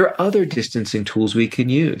 There are other distancing tools we can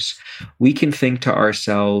use. We can think to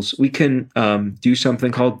ourselves, we can do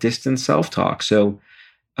something called distance self-talk. So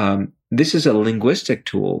this is a linguistic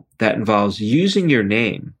tool that involves using your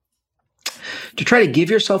name to try to give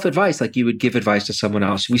yourself advice like you would give advice to someone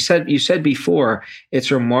else. You said before, it's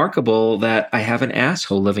remarkable that I have an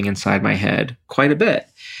asshole living inside my head quite a bit.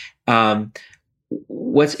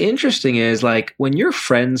 What's interesting is, like, when your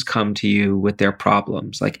friends come to you with their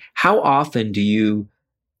problems, like, how often do you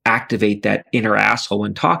activate that inner asshole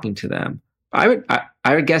when talking to them? I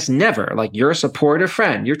would guess never. Like, you're a supportive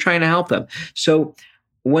friend. You're trying to help them. So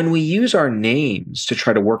when we use our names to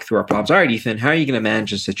try to work through our problems, all right, Ethan, how are you going to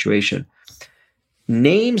manage the situation?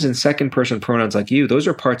 Names and second person pronouns like you, those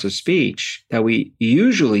are parts of speech that we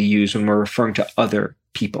usually use when we're referring to other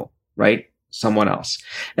people, right? Someone else.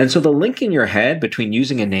 And so the link in your head between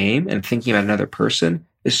using a name and thinking about another person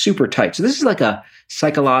is super tight. So this is like a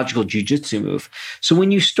psychological jujitsu move. So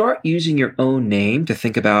when you start using your own name to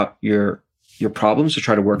think about your problems, to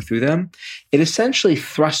try to work through them, it essentially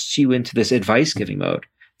thrusts you into this advice giving mode.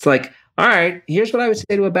 It's like, all right, here's what I would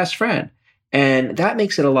say to a best friend. And that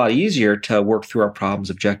makes it a lot easier to work through our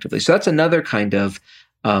problems objectively. So that's another kind of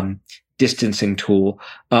distancing tool.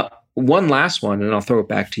 One last one, and I'll throw it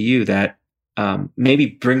back to you, that maybe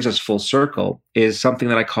brings us full circle, is something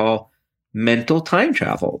that I call mental time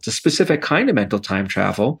travel. It's a specific kind of mental time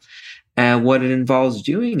travel. And what it involves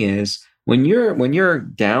doing is, when you're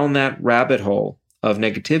down that rabbit hole of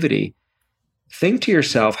negativity, think to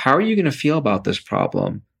yourself, how are you going to feel about this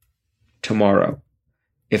problem tomorrow?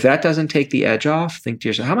 If that doesn't take the edge off, think to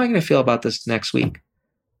yourself, how am I going to feel about this next week,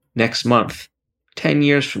 next month, 10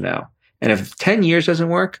 years from now? And if 10 years doesn't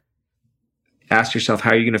work, ask yourself,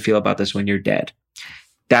 how are you going to feel about this when you're dead?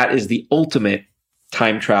 That is the ultimate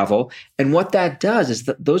time travel. And what that does is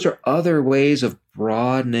that those are other ways of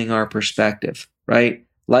broadening our perspective, right?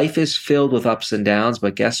 Life is filled with ups and downs,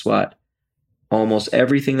 but guess what? Almost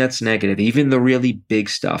everything that's negative, even the really big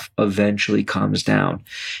stuff, eventually comes down.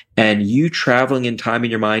 And you traveling in time in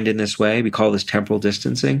your mind in this way, we call this temporal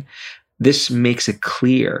distancing, this makes it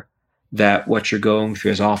clear that what you're going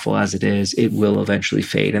through, as awful as it is, it will eventually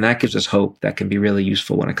fade. And that gives us hope that can be really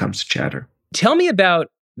useful when it comes to chatter. Tell me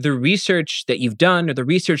about the research that you've done or the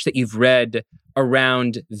research that you've read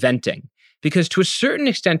around venting. Because to a certain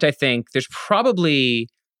extent, I think there's probably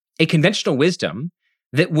a conventional wisdom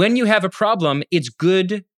that when you have a problem, it's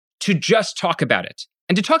good to just talk about it.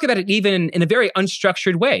 And to talk about it even in a very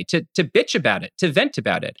unstructured way, to bitch about it, to vent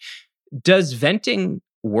about it. Does venting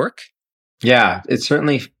work? Yeah, it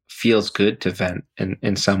certainly feels good to vent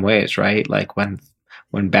in some ways, right? Like when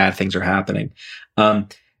bad things are happening.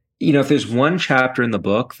 If there's one chapter in the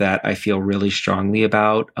book that I feel really strongly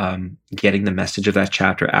about getting the message of that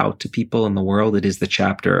chapter out to people in the world, it is the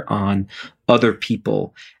chapter on other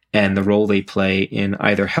people and the role they play in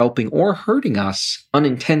either helping or hurting us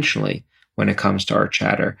unintentionally when it comes to our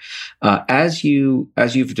chatter. As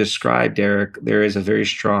you've described, Derek, there is a very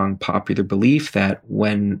strong popular belief that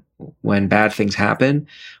when bad things happen,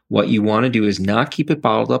 what you want to do is not keep it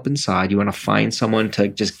bottled up inside. You want to find someone to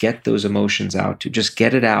just get those emotions out, to just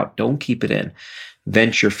get it out. Don't keep it in.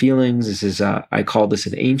 Vent your feelings. This is, I call this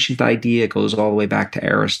an ancient idea. It goes all the way back to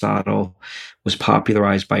Aristotle, was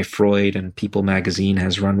popularized by Freud, and People magazine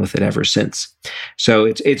has run with it ever since. So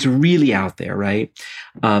it's really out there, right?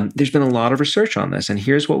 There's been a lot of research on this, and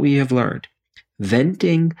here's what we have learned.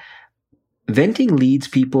 Venting leads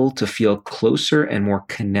people to feel closer and more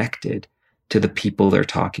connected to the people they're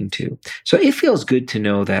talking to. So it feels good to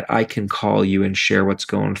know that I can call you and share what's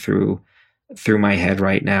going through my head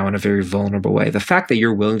right now in a very vulnerable way. The fact that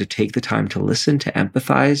you're willing to take the time to listen, to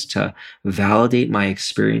empathize, to validate my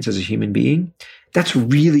experience as a human being, that's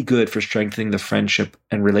really good for strengthening the friendship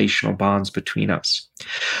and relational bonds between us.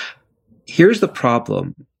 Here's the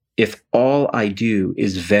problem. If all I do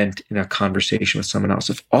is vent in a conversation with someone else,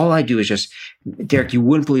 if all I do is just, Derek, you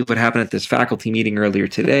wouldn't believe what happened at this faculty meeting earlier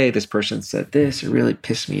today. This person said this, it really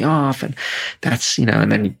pissed me off. And that's,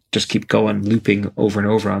 and then you just keep going, looping over and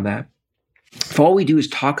over on that. If all we do is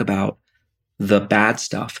talk about the bad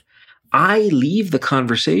stuff, I leave the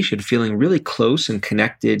conversation feeling really close and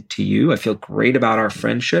connected to you. I feel great about our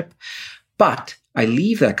friendship, but I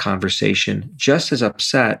leave that conversation just as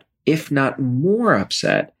upset, if not more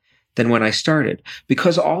upset, than when I started,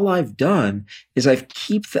 because all I've done is I've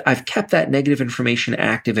kept that negative information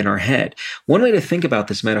active in our head. One way to think about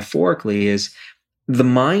this metaphorically is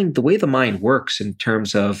the way the mind works in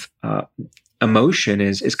terms of emotion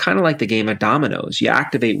is kind of like the game of dominoes. You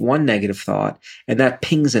activate one negative thought, and that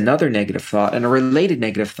pings another negative thought and a related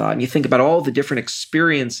negative thought. And you think about all the different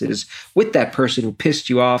experiences with that person who pissed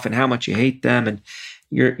you off and how much you hate them, and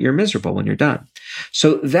you're miserable when you're done.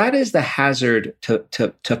 So that is the hazard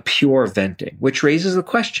to pure venting, which raises the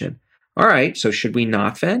question, all right, so should we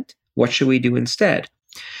not vent? What should we do instead?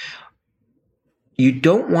 You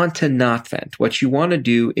don't want to not vent. What you want to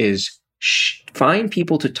do is find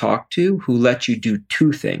people to talk to who let you do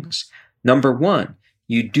two things. Number one,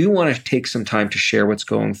 you do want to take some time to share what's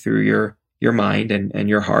going through your mind and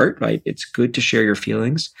your heart, right? It's good to share your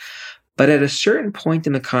feelings. But at a certain point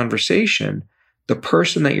in the conversation, the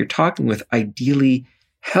person that you're talking with ideally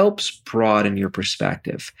helps broaden your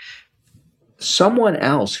perspective. Someone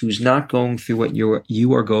else who's not going through what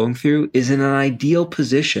you are going through is in an ideal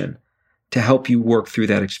position to help you work through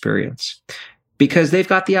that experience, because they've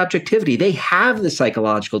got the objectivity. They have the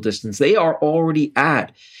psychological distance. They are already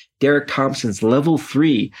at Derek Thompson's level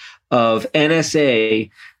 3 of NSA,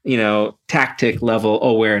 tactic level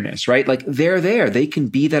awareness, right? Like they're there. They can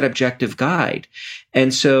be that objective guide.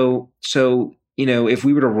 And so, if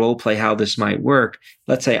we were to role play how this might work,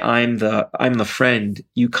 let's say I'm the friend,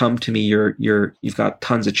 you come to me, you've got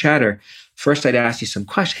tons of chatter. First, I'd ask you some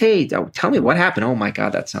questions. Hey, tell me what happened. Oh my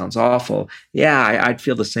God, that sounds awful. Yeah, I'd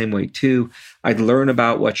feel the same way too. I'd learn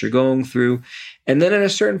about what you're going through. And then at a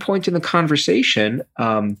certain point in the conversation,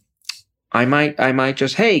 I might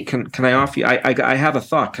just, hey, can I offer you, I have a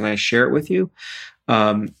thought. Can I share it with you?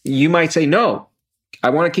 You might say, no, I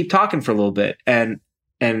want to keep talking for a little bit. And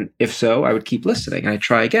if so, I would keep listening. I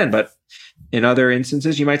try again. But in other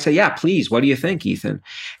instances, you might say, yeah, please, what do you think, Ethan?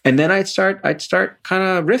 And then I'd start kind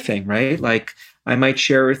of riffing, right? Like I might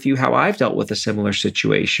share with you how I've dealt with a similar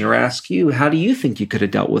situation, or ask you, how do you think you could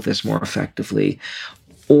have dealt with this more effectively?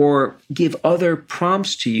 Or give other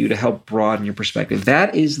prompts to you to help broaden your perspective.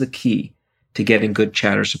 That is the key to getting good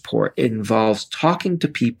chatter support. It involves talking to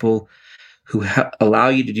people who allow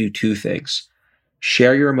you to do two things: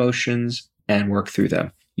 share your emotions and work through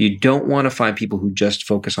them. You don't want to find people who just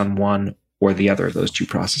focus on one or the other of those two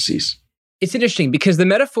processes. It's interesting because the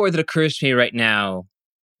metaphor that occurs to me right now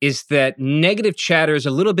is that negative chatter is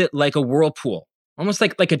a little bit like a whirlpool, almost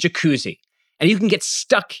like a jacuzzi. and you can get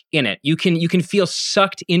stuck in it. You can feel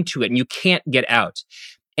sucked into it and you can't get out.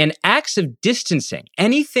 And acts of distancing,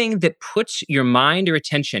 anything that puts your mind or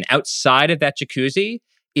attention outside of that jacuzzi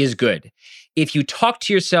is good. If you talk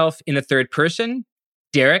to yourself in the third person,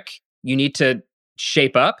 Derek, you need to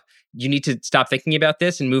shape up. You need to stop thinking about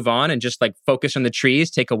this and move on and just like focus on the trees,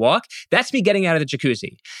 take a walk. That's me getting out of the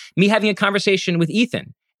jacuzzi. Me having a conversation with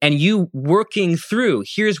Ethan and you working through,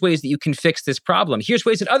 here's ways that you can fix this problem. Here's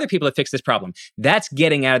ways that other people have fixed this problem. That's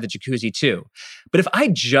getting out of the jacuzzi too. But if I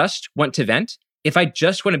just want to vent, if I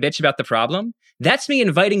just want to bitch about the problem, that's me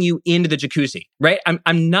inviting you into the jacuzzi, right?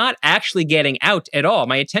 I'm not actually getting out at all.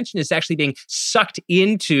 My attention is actually being sucked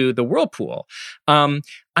into the whirlpool.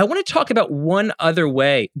 I want to talk about one other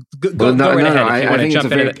way. Go right ahead if you want to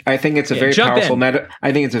jump in. I think it's a very powerful metaphor.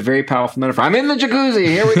 I think it's a very powerful metaphor. I'm in the jacuzzi.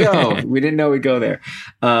 Here we go. We didn't know we'd go there.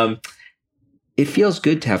 It feels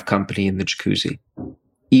good to have company in the jacuzzi,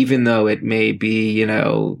 even though it may be,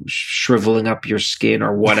 shriveling up your skin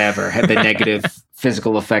or whatever the negative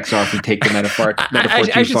physical effects are if you take the metaphor too far.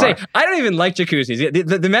 I should say, I don't even like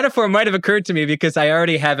jacuzzis. The metaphor might have occurred to me because I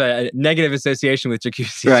already have a negative association with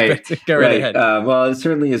jacuzzis. Right. Go right ahead. Well, it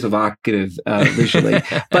certainly is evocative visually.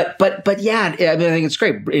 but yeah, I think it's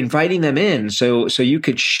great. Inviting them in so you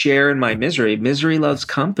could share in my misery. Misery loves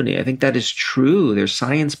company. I think that is true. There's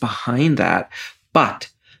science behind that.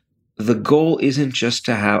 But the goal isn't just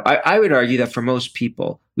to have, I would argue that for most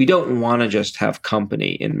people, we don't want to just have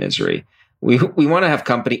company in misery. We want to have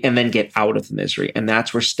company and then get out of the misery. And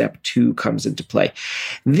that's where step 2 comes into play.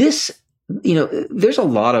 This, there's a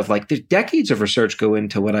lot of there's decades of research go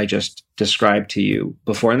into what I just described to you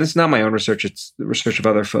before. And this is not my own research. It's the research of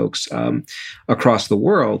other folks across the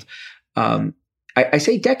world. I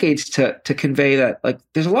say decades to convey that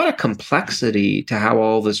there's a lot of complexity to how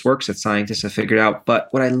all this works that scientists have figured out. But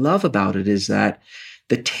what I love about it is that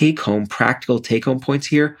the practical take-home points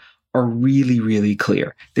here are really, really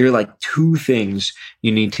clear. There are 2 things you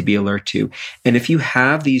need to be alert to. And if you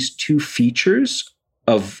have these 2 features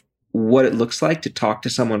of what it looks like to talk to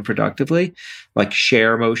someone productively,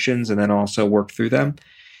 share emotions and then also work through them,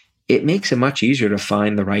 it makes it much easier to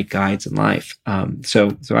find the right guides in life.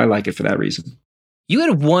 So I like it for that reason. You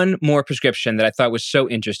had one more prescription that I thought was so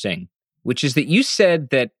interesting, which is that you said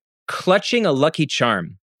that clutching a lucky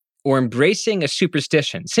charm or embracing a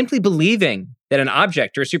superstition, simply believing that an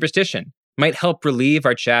object or a superstition might help relieve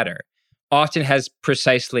our chatter, often has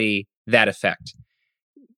precisely that effect.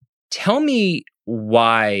 Tell me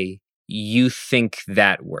why you think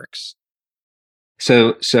that works.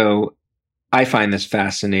 So I find this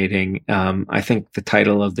fascinating. I think the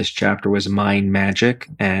title of this chapter was Mind Magic,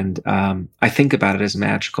 and I think about it as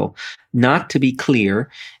magical. Not to be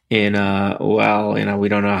clear in we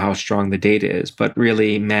don't know how strong the data is, but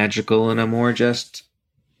really magical in a more just,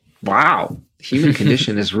 wow, human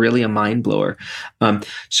condition is really a mind blower.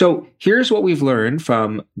 So here's what we've learned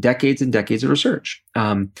from decades and decades of research.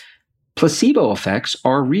 Placebo effects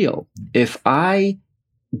are real. If I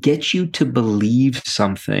get you to believe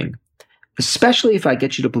something, especially if I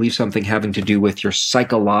get you to believe something having to do with your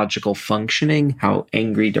psychological functioning, how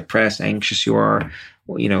angry, depressed, anxious you are,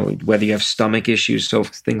 whether you have stomach issues, so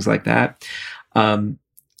things like that.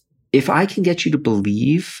 If I can get you to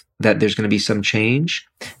believe that there's going to be some change,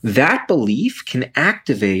 that belief can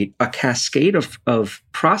activate a cascade of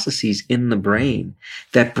processes in the brain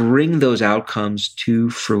that bring those outcomes to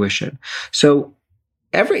fruition. So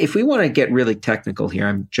if we want to get really technical here,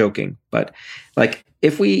 I'm joking, but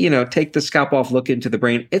if we, take the scalp off, look into the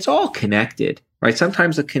brain, it's all connected, right?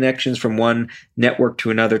 Sometimes the connections from one network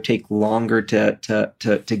to another take longer to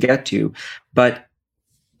get to, but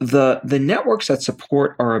the networks that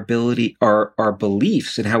support our ability, our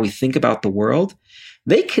beliefs and how we think about the world,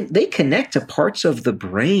 they connect to parts of the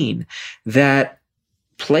brain that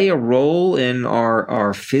play a role in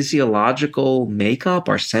our physiological makeup,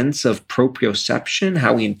 our sense of proprioception,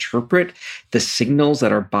 how we interpret the signals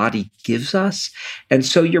that our body gives us. And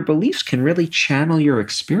so your beliefs can really channel your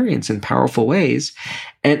experience in powerful ways.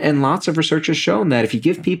 And lots of research has shown that if you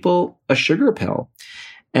give people a sugar pill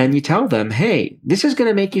and you tell them, hey, this is going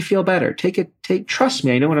to make you feel better. Trust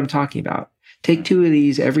me, I know what I'm talking about. Take 2 of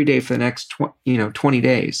these every day for the next 20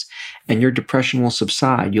 days, and your depression will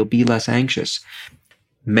subside. You'll be less anxious.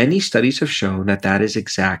 Many studies have shown that that is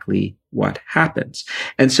exactly what happens.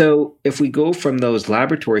 And so if we go from those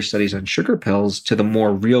laboratory studies on sugar pills to the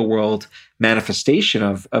more real world manifestation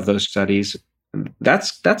of those studies,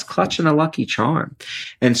 that's clutching a lucky charm.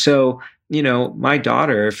 And so, my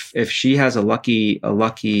daughter, if she has a lucky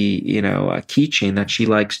keychain that she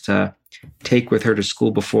likes to take with her to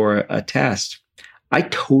school before a test, I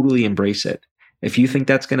totally embrace it. If you think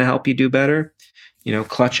that's going to help you do better,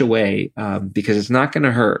 clutch away, because it's not going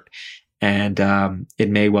to hurt. And it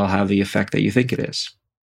may well have the effect that you think it is.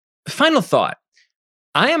 Final thought.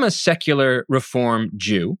 I am a secular Reform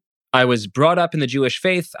Jew. I was brought up in the Jewish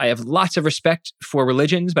faith. I have lots of respect for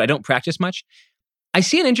religions, but I don't practice much. I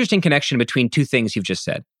see an interesting connection between two things you've just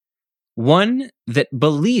said. One, that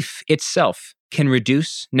belief itself can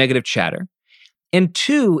reduce negative chatter. And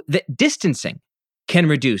two, that distancing can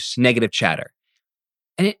reduce negative chatter.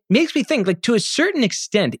 And it makes me think, to a certain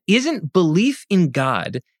extent, isn't belief in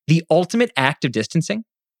God the ultimate act of distancing?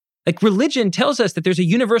 Religion tells us that there's a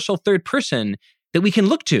universal third person that we can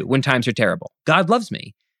look to when times are terrible. God loves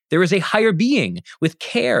me. There is a higher being with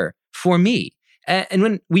care for me. And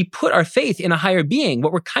when we put our faith in a higher being,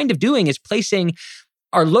 what we're kind of doing is placing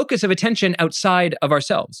our locus of attention outside of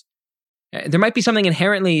ourselves. There might be something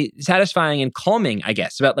inherently satisfying and calming, I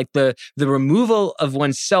guess, about the removal of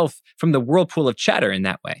oneself from the whirlpool of chatter in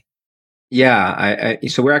that way. Yeah,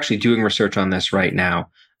 so we're actually doing research on this right now,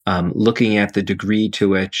 looking at the degree to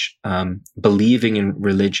which believing in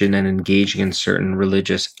religion and engaging in certain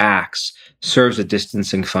religious acts serves a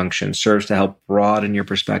distancing function, serves to help broaden your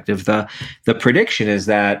perspective. The prediction is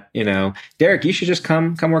that, Derek, you should just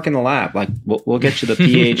come work in the lab. We'll get you the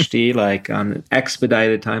PhD on an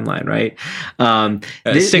expedited timeline, right?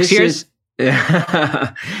 6 years?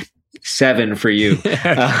 7 for you.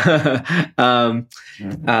 I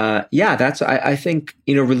think,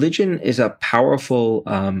 religion is a powerful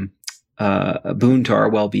boon to our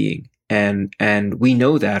well-being. And we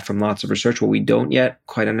know that from lots of research. What we don't yet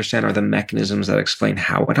quite understand are the mechanisms that explain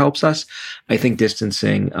how it helps us. I think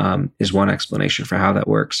distancing is one explanation for how that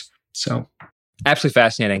works. So absolutely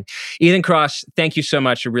fascinating. Ethan Kross, thank you so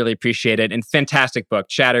much. I really appreciate it. And fantastic book.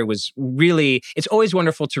 Chatter was really, it's always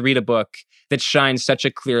wonderful to read a book that shines such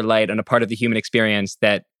a clear light on a part of the human experience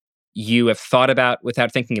that you have thought about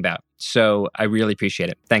without thinking about. So I really appreciate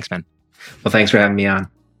it. Thanks, man. Well, thanks for having me on.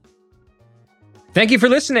 Thank you for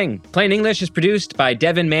listening. Plain English is produced by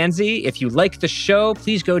Devin Manzi. If you like the show,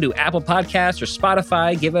 please go to Apple Podcasts or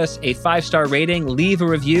Spotify, give us a 5-star rating, leave a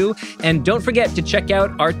review, and don't forget to check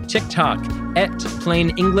out our TikTok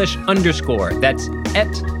 @PlainEnglish_. That's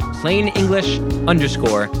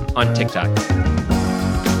 @PlainEnglish_ on TikTok.